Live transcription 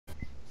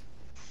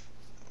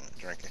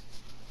drinking.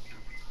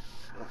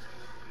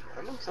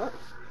 I know something.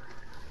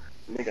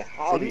 Nigga,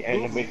 Holly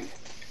animated.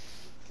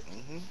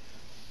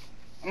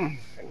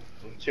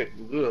 Check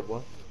good,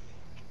 boy.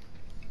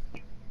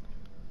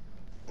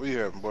 What you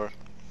having, boy?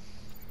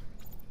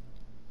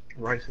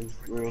 Rice and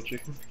grilled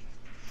chicken.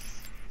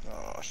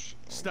 Oh shit.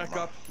 Stack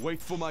up,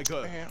 wait for my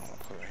girl. Man, I'm gonna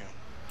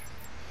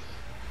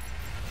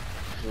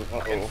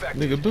put Uh-oh.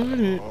 Nigga,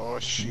 burn it. Oh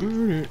shit.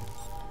 Burn it.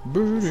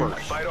 Burn it.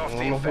 Fight off I the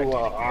don't know who, infected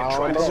I and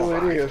try don't to know who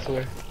survive. it is,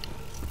 man.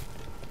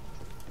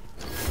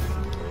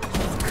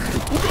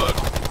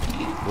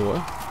 Boy,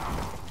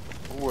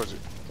 Who was it?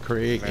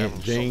 Craig Name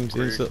and James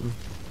Craig. and something.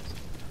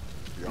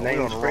 Yeah, we Name's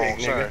on the Craig, wrong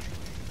nigga. side.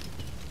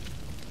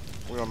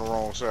 We on the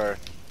wrong side.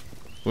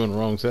 We're on the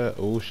wrong side.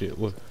 Oh shit.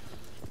 What?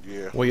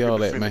 Yeah. Where y'all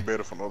we at, defended man?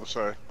 better from the other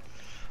side.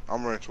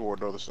 I'm running toward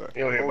the other side.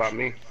 You don't hear about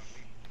me.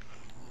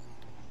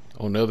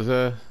 On the other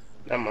side?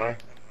 Never mind.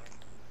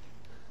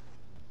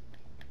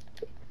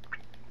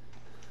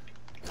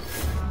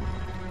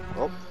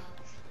 Oh,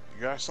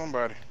 you got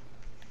somebody.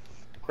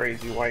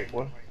 Crazy white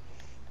boy.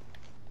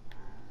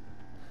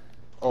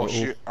 Oh Uh-oh.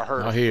 shit, I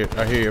heard. I hear.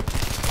 I hear.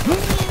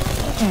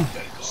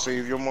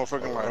 Save your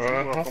motherfucking life.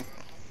 You're welcome.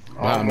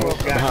 Behind me.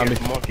 Almost got Behind me.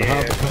 his monkey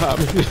Behind me. ass. Behind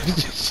me.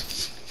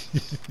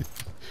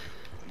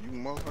 You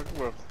motherfucking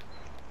welcome.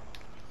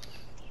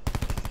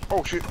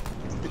 Oh shit,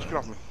 bitch, get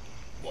off me.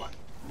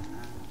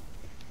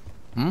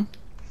 Hmm?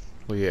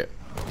 Where you at?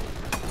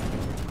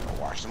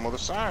 Watch them other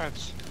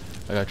sides.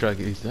 I gotta try to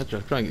get these. I try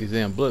to get these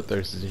damn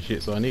bloodthirsters and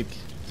shit. So I need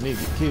to get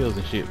kills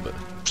and shit. But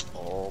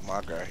Oh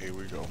my god, here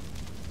we go.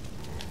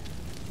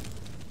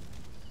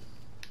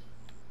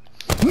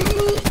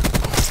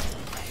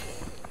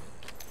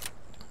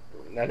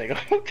 That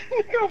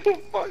nigga gonna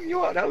fuck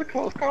you up. That was a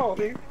close call,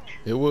 nigga.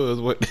 it was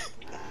what?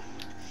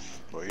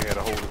 But he had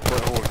to hold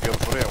together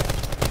for that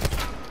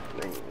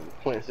one. Nigga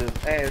clenched his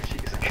ass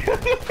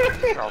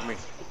cheeks. Call me.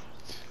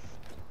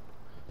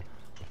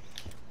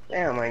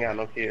 Damn, I ain't got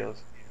no kills.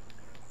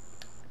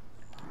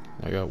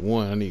 I got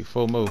one. I need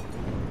 4 more.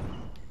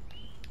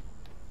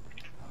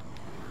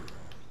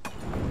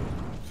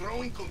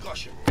 Throwing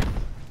concussion.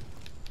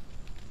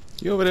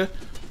 You over there?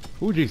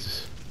 Ooh,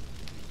 Jesus.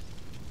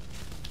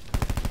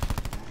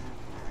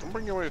 Don't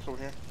bring your ass over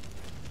here.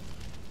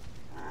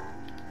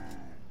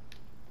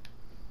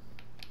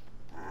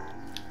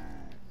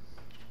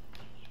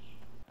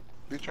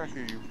 Bitch, I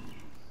hear you.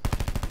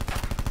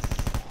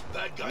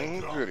 Bad guy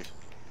dropped. Goody.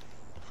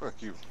 Fuck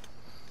you.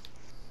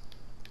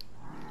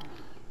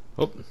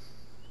 Oh,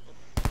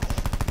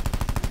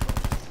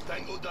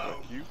 Tango down.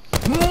 Fuck you.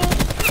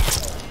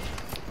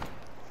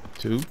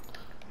 2.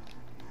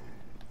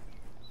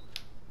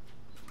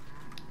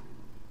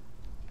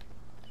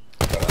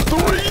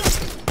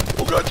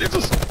 Oh God,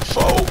 Jesus!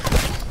 4.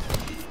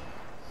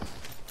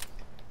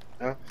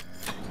 Huh?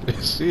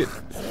 That's it.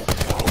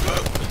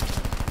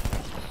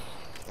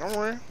 Don't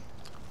worry.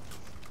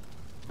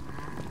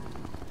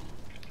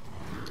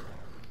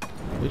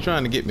 They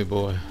trying to get me,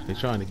 boy. They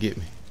trying to get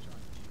me.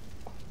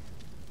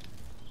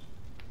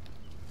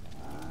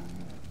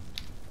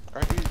 I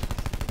hear you.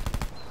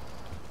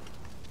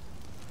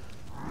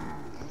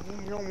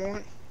 You don't want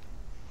it.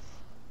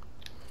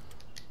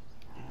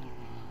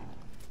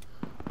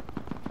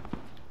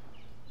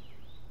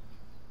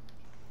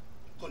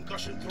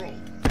 Concussion throw.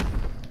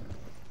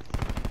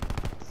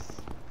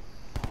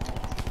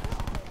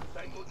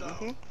 Tango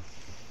down.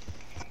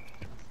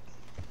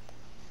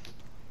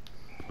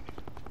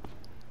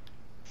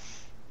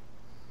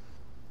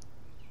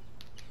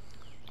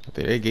 I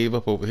think they gave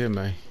up over here,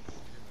 man.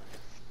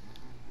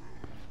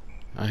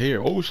 I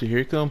hear. Oh shit! Here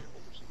it come.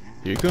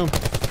 Here it come.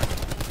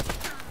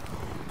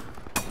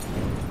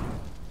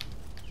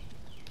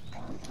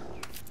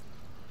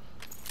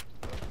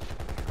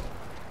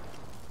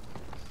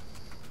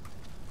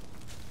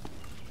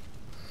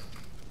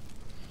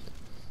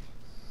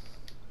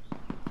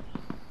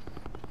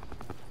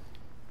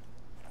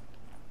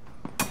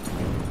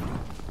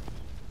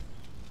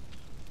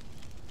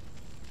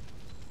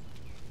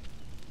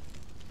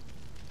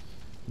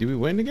 Did we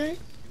win the game?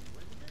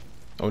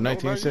 Oh,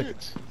 19 not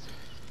seconds.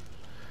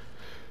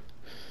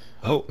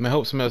 Hope, man,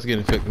 hope somebody else get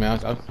infected,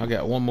 man. I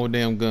got one more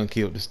damn gun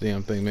killed this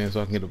damn thing, man,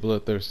 so I can get a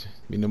bloodthirsty.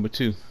 Be number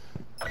 2.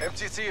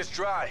 MTC is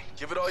dry.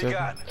 Give it all 7, you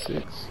got.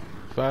 6,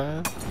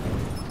 5,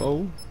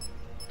 4,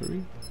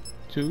 3,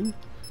 2,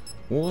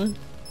 1.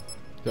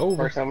 It's over.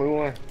 First time we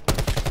won.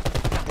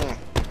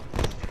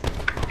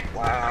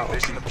 Wow.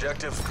 Mission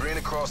objective green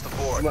across the We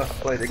board. must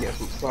have played against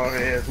some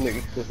sorry ass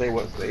niggas because they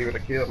wasn't able to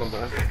kill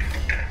nobody.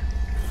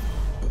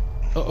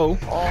 Uh-oh.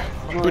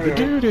 But the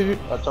dude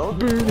I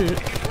told you. burn it.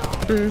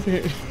 Burn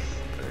it.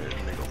 That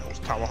nigga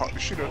almost tomahawked the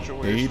shit out your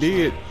ass. Yeah, he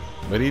did.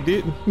 But he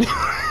didn't.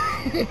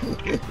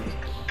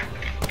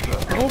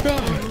 Oh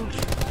God.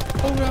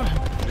 Oh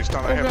God. Next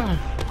time Oh I have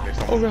God. next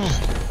time Oh God.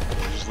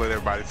 just let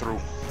everybody through.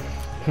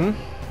 Hmm?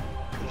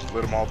 Just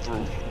let them all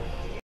through.